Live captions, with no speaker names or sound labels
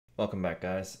Welcome back,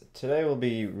 guys. Today we'll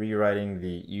be rewriting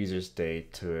the user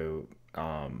state to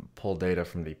pull data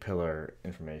from the pillar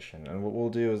information. And what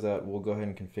we'll do is that we'll go ahead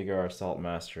and configure our salt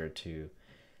master to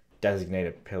designate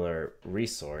a pillar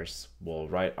resource. We'll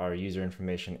write our user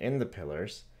information in the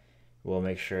pillars. We'll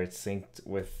make sure it's synced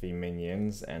with the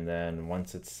minions, and then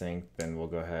once it's synced, then we'll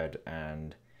go ahead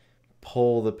and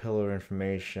pull the pillar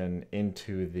information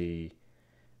into the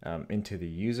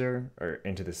user or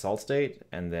into the salt state,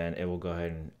 and then it will go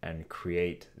ahead and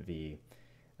create the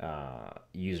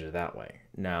user that way.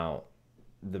 Now,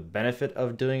 the benefit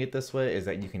of doing it this way is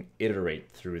that you can iterate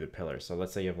through the pillars. So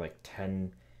let's say you have like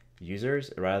 10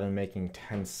 users. Rather than making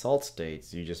 10 salt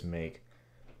states, you just make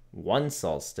one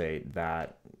salt state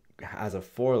that has a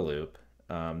for loop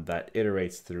that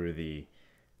iterates through the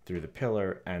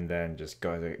pillar, and then just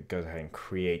goes ahead and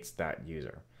creates that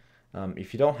user.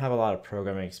 If you don't have a lot of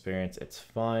programming experience, it's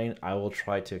fine. I will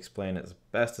try to explain it as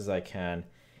best as I can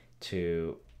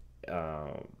to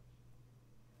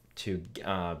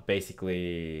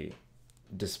basically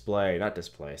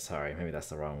maybe that's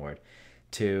the wrong word,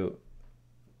 to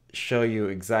show you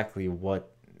exactly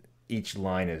what each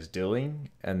line is doing,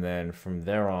 and then from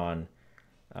there on,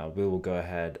 we will go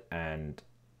ahead and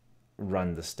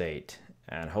run the state,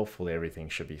 and hopefully everything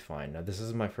should be fine. Now, this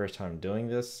is my first time doing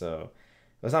this, so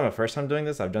it's not my first time doing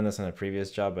this. I've done this in a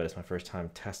previous job, but it's my first time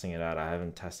testing it out. I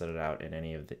haven't tested it out in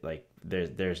any of the, like,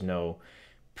 there's no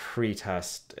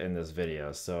pre-test in this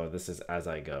video, so this is as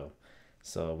I go.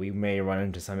 So we may run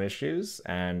into some issues,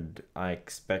 and I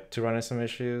expect to run into some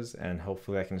issues, and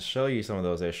hopefully I can show you some of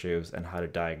those issues and how to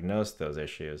diagnose those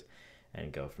issues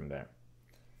and go from there.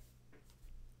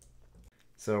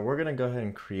 So we're going to go ahead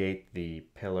and create the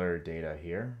pillar data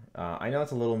here. I know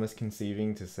it's a little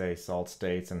misconceiving to say salt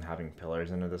states and having pillars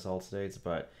into the salt states,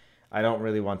 but I don't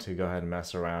really want to go ahead and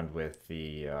mess around with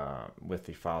the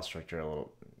file structure a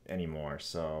little anymore.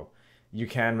 So you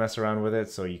can mess around with it,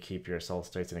 so you keep your salt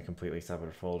states in a completely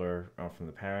separate folder from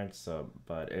the parent.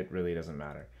 But it really doesn't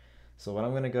matter. So what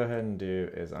I'm going to go ahead and do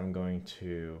is I'm going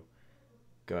to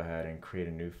go ahead and create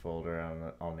a new folder.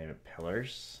 I'll name it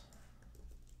pillars.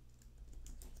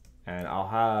 And I'll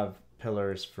have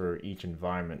pillars for each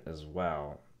environment as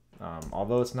well.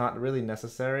 Although it's not really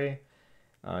necessary,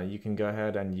 you can go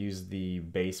ahead and use the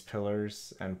base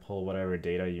pillars and pull whatever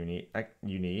data you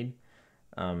need.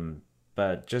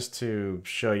 But just to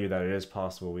show you that it is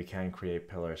possible, we can create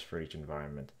pillars for each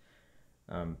environment.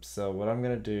 So what I'm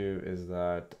going to do is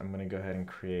that I'm going to go ahead and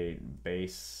create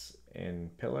base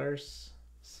in pillars.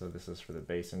 So this is for the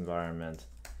base environment.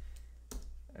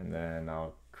 And then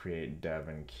I'll create dev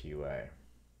and QA.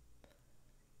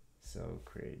 So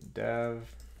create dev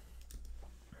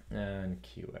and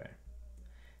QA.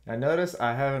 Now notice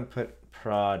I haven't put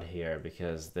prod here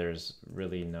because there's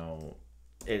really no,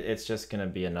 it's just going to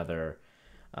be another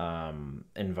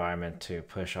environment to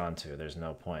push onto. There's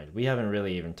no point. We haven't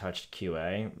really even touched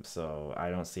QA, so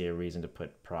I don't see a reason to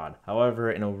put prod.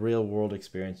 However, in a real world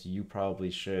experience, you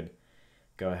probably should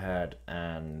go ahead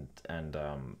and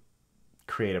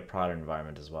create a prod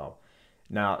environment as well.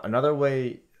 Now, another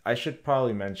way I should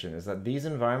probably mention is that these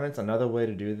environments, another way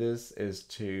to do this is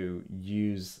to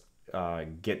use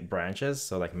Git branches.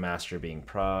 So like master being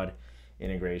prod,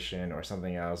 integration or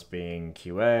something else being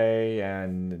QA,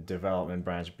 and development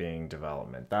branch being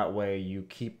development. That way you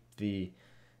keep the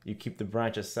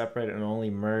branches separate and only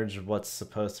merge what's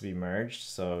supposed to be merged.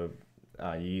 So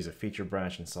you use a feature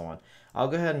branch and so on. I'll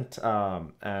go ahead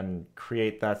and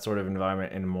create that sort of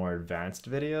environment in more advanced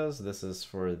videos. This is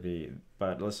for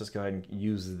but let's just go ahead and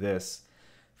use this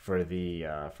for the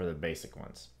basic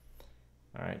ones.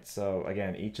 All right, so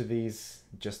again, each of these,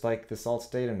 just like the salt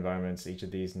state environments, each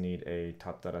of these need a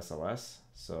top.sls.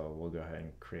 So we'll go ahead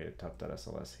and create a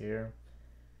top.sls here,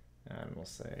 and we'll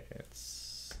say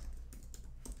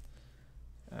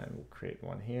and we'll create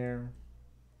one here.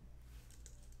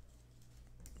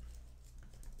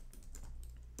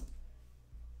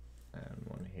 And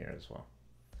one here as well.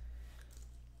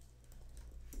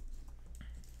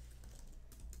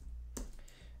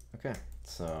 Okay,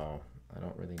 so I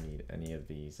don't really need any of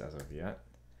these as of yet.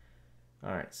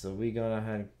 All right, so we went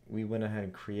ahead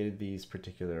and created these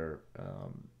particular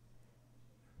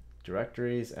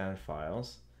directories and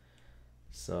files.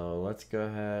 So let's go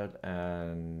ahead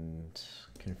and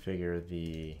configure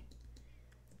the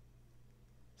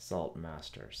salt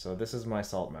master. So this is my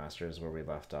salt master, is where we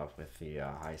left off with the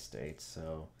high states.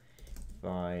 So if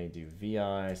I do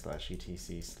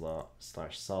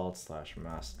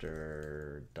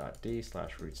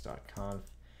vi/salt/master.d/roots.conf,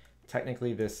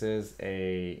 technically this is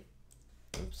a,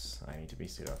 oops, I need to be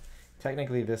sudo.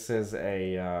 technically this is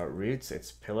a roots,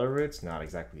 it's pillar roots, not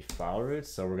exactly file roots.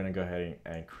 So we're gonna go ahead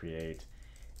and create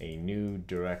a new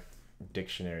direct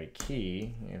dictionary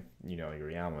key. If you know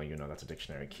your YAML, you know that's a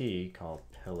dictionary key called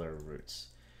pillar roots.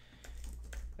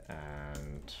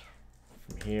 And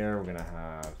from here, we're gonna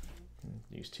have,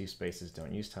 use 2 spaces,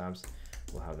 don't use tabs.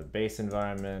 We'll have the base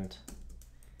environment,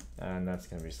 and that's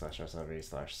gonna be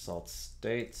 /saltstates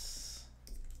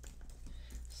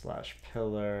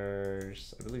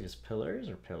 /pillars. I believe it's pillars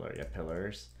or pillar, yeah,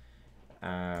 pillars.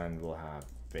 And we'll have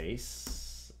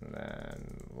base, and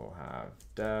then we'll have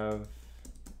dev.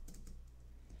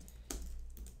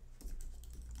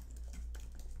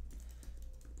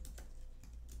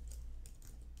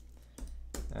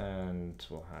 And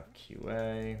we'll have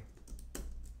QA,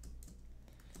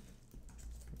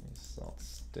 salt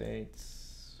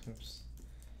states, oops,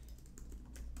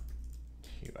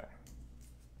 QA.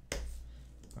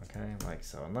 Okay, like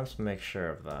so. And let's make sure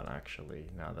of that actually,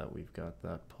 now that we've got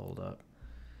that pulled up.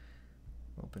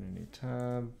 Open a new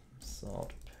tab,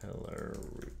 salt pillar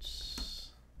roots.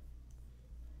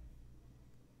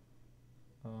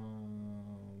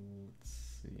 Let's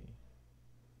see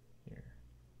here.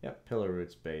 Yep, pillar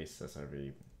roots base,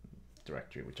 SRV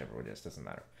directory, whichever it is, doesn't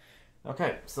matter.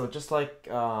 Okay, so just like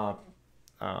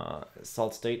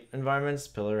salt state environments,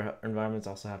 pillar environments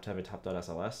also have to have a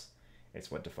top.sls. It's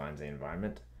what defines the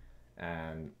environment.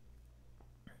 And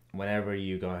whenever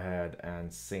you go ahead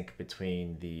and sync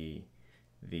between the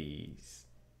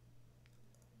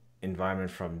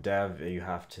environment from dev, you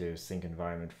have to sync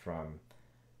environment from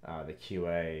the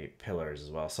QA pillars as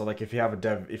well. So like if you have a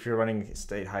dev, if you're running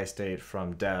high state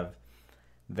from dev,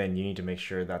 then you need to make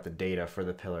sure that the data for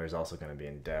the pillar is also going to be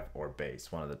in dev or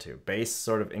base, one of the two. Base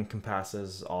sort of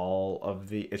encompasses all of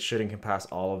the, it should encompass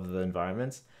all of the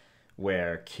environments,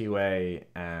 where QA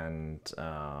and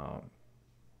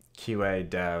QA,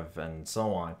 dev, and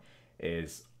so on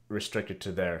is restricted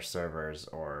to their servers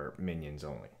or minions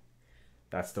only.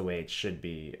 That's the way it should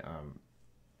be.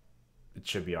 It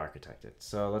should be architected.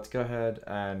 So let's go ahead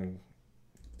and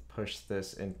push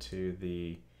this into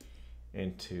the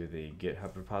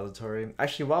GitHub repository.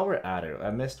 Actually, while we're at it,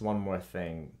 I missed one more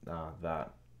thing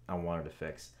that I wanted to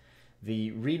fix.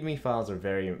 The README files are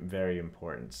very, very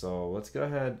important. So let's go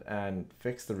ahead and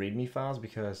fix the README files,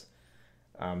 because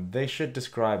they should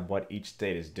describe what each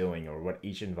state is doing or what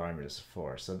each environment is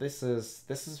for. So this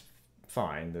is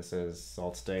fine. This is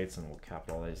salt states, and we'll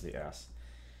capitalize the S.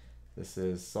 This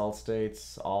is salt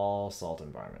states, all salt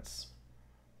environments.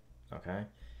 Okay.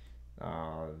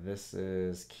 This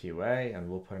is QA, and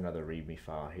we'll put another README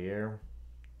file here.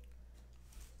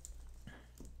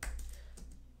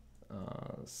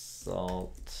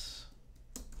 Salt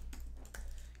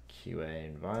QA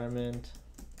environment.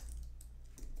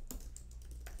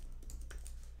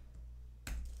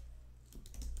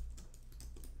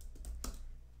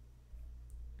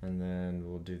 And then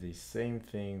we'll do the same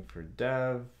thing for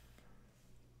dev.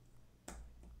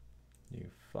 New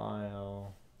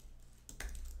file.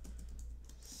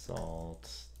 Salt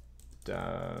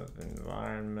dev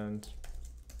environment.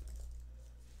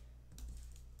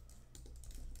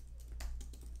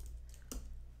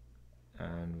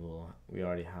 And we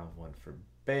already have one for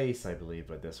base, I believe,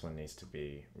 but this one needs to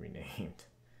be renamed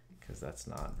because that's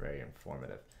not very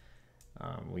informative.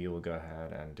 We will go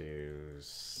ahead and do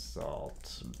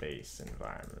salt base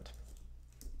environment.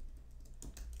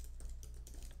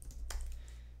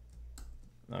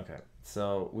 Okay,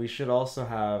 so we should also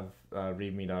have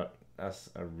readme.md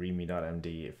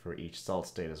for each salt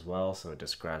state as well, so it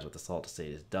describes what the salt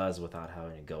state does without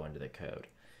having to go into the code.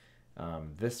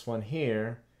 This one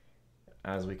here,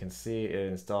 as we can see,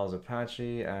 it installs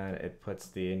Apache and it puts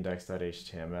the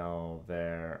index.html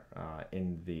there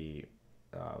in the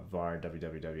var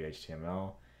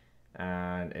www.html,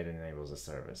 and it enables a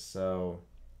service. So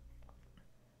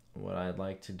what I'd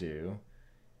like to do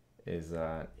is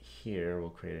that here we'll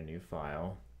create a new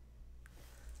file,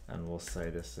 and we'll say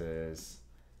this is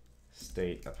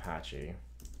state Apache,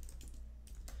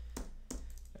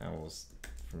 and we'll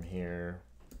from here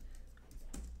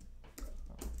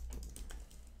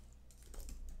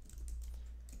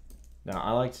now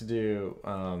I like to do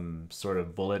sort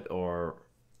of bullet or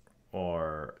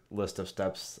list of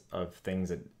steps of things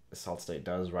that SaltState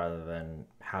does rather than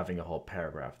having a whole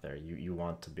paragraph there. You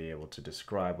want to be able to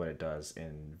describe what it does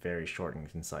in very short and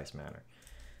concise manner.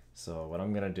 So what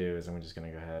I'm going to do is I'm just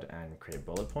going to go ahead and create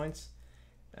bullet points,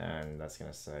 and that's going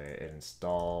to say it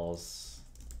installs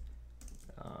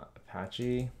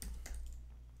Apache,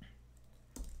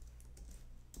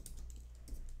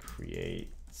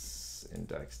 creates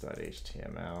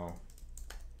index.html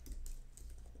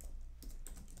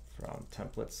from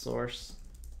template source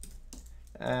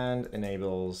and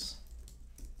enables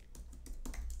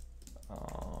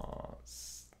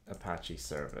Apache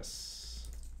service.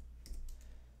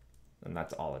 And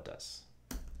that's all it does.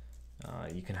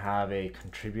 You can have a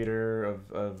contributor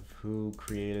of who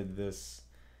created this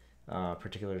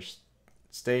particular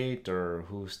state or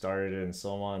who started it and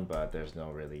so on, but there's no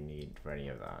really need for any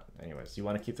of that. Anyways, you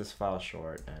want to keep this file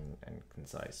short and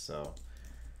concise. So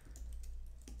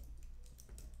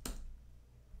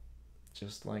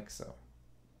just like so.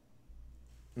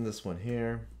 And this one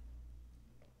here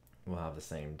will have the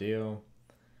same deal.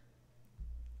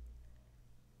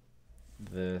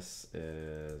 This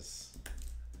is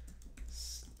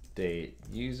state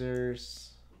users.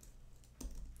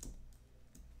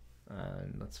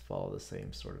 And let's follow the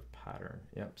same sort of pattern.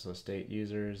 Yep, so state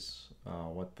users,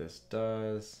 what this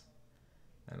does,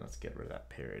 and let's get rid of that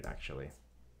period actually.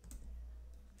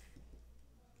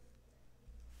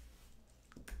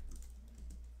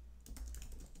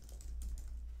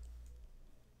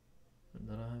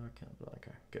 Did I have a count?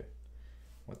 Okay, good.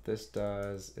 What this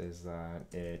does is that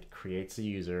it creates a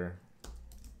user,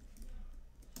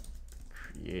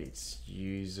 creates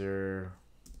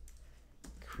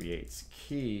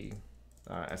key,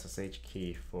 SSH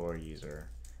key for user.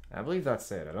 I believe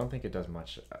that's it. I don't think it does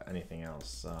much anything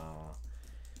else.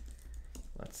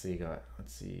 Let's see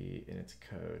in its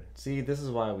code. See, this is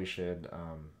why we should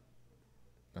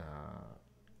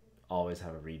always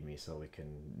have a README so we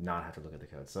can not have to look at the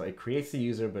code. So it creates the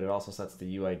user, but it also sets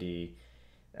the UID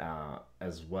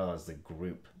as well as the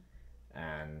group,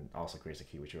 and also creates a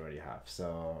key, which you already have.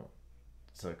 So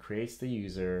it creates the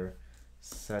user,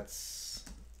 sets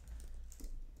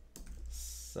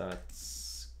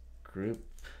group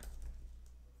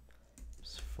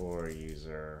for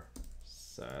user,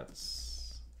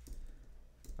 sets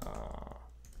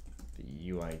the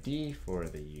UID for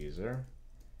the user,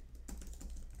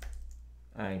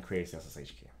 and creates the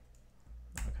SSH key.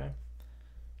 Okay,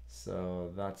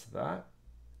 so that's that.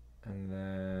 And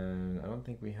then I don't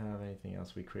think we have anything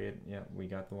else we create. Yeah, we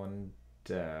got the one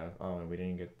dev. Oh, we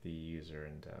didn't get the user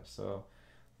in dev. So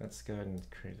let's go ahead and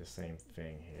create the same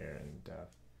thing here in dev.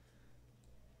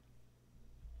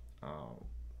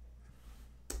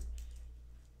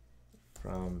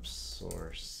 From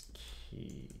source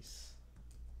keys.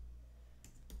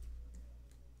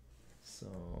 So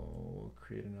we'll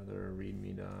create another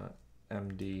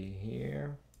readme.md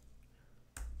here.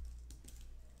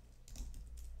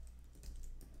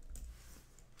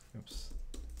 Oops.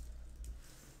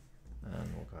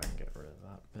 And we'll go ahead and get rid of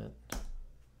that bit.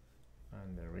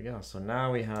 And there we go. So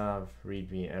now we have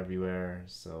README everywhere,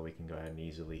 so we can go ahead and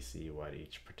easily see what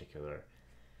each particular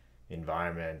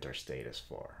environment or state is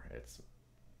for.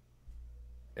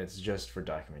 It's just for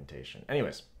documentation.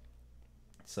 Anyways,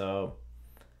 so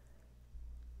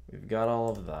we've got all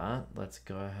of that. Let's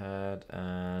go ahead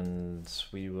and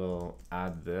we will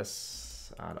add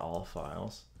all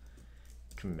files,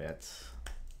 commit,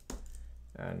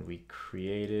 and we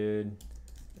created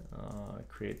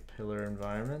create pillar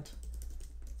environment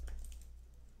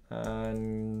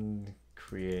and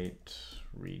create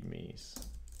readmes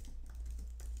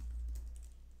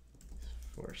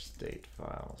for state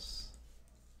files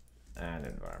and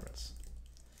environments.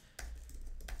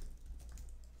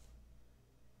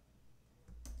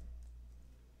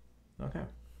 Okay.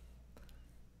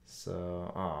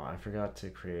 So, I forgot to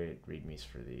create readmes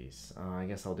for these. I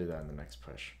guess I'll do that in the next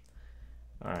push.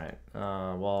 All right.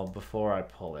 Well, before I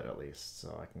pull it at least,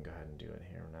 so I can go ahead and do it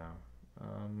here now.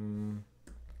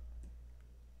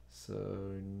 So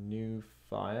new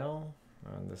file,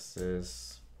 and this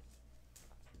is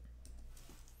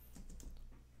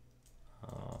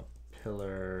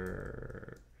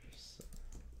pillars.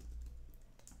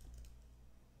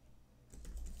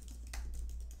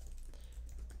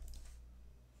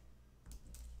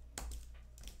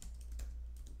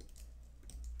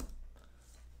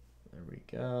 There we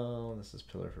go. This is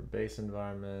pillar for base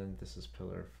environment. This is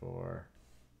pillar for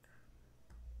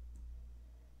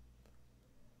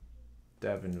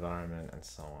dev environment, and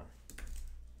so on.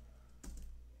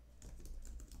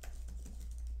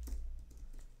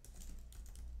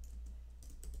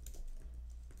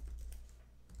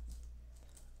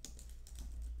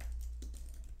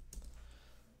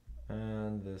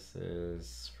 And this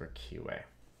is for QA.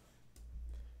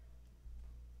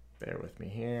 Bear with me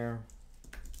here.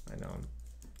 I know I'm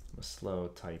a slow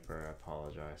typer, I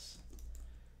apologize.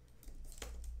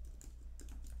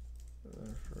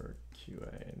 For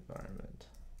QA environment.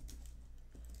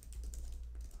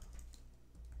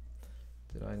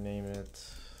 Did I name it?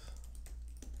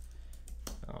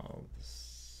 Oh, the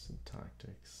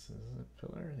syntactics is a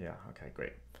pillar? Yeah, okay,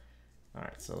 great. All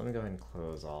right, so let me go ahead and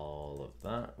close all of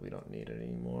that. We don't need it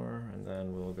anymore. And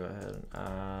then we'll go ahead and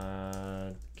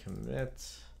add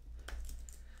commit,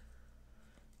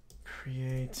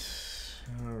 create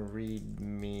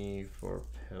README for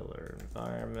pillar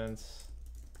environments.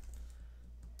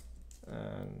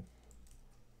 And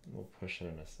we'll push it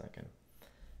in a second.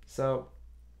 So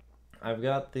I've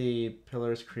got the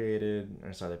pillars created,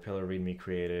 or sorry, the pillar README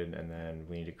created, and then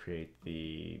we need to create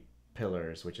the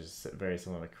pillars, which is very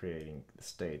similar to creating the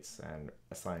states and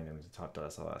assigning them to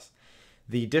top.sls.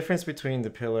 The difference between the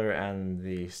pillar and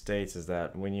the states is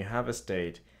that when you have a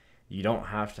state, you don't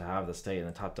have to have the state in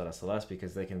the top.sls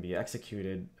because they can be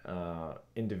executed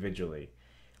individually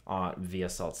via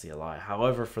SaltCLI.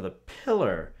 However, for the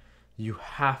pillar, you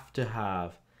have to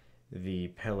have the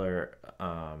pillar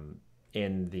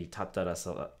in the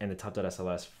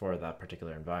top.sls for that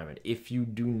particular environment. If you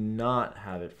do not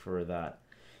have it for that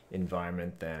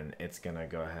environment, then it's gonna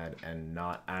go ahead and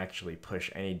not actually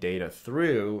push any data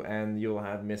through, and you'll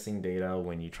have missing data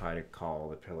when you try to call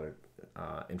the pillar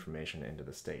information into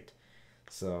the state.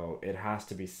 So it has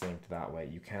to be synced that way.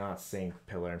 You cannot sync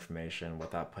pillar information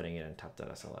without putting it in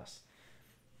top.sls.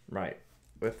 Right.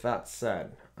 With that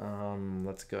said,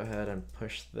 let's go ahead and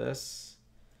push this.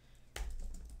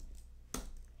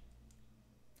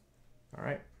 All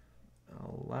right.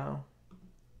 Allow.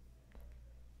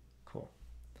 Cool.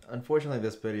 Unfortunately,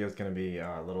 this video is going to be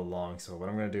a little long, so what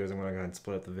I'm going to do is I'm going to go ahead and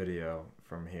split up the video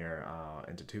from here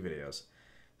into 2 videos.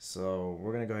 So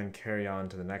we're going to go ahead and carry on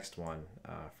to the next one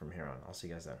from here on. I'll see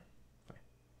you guys then.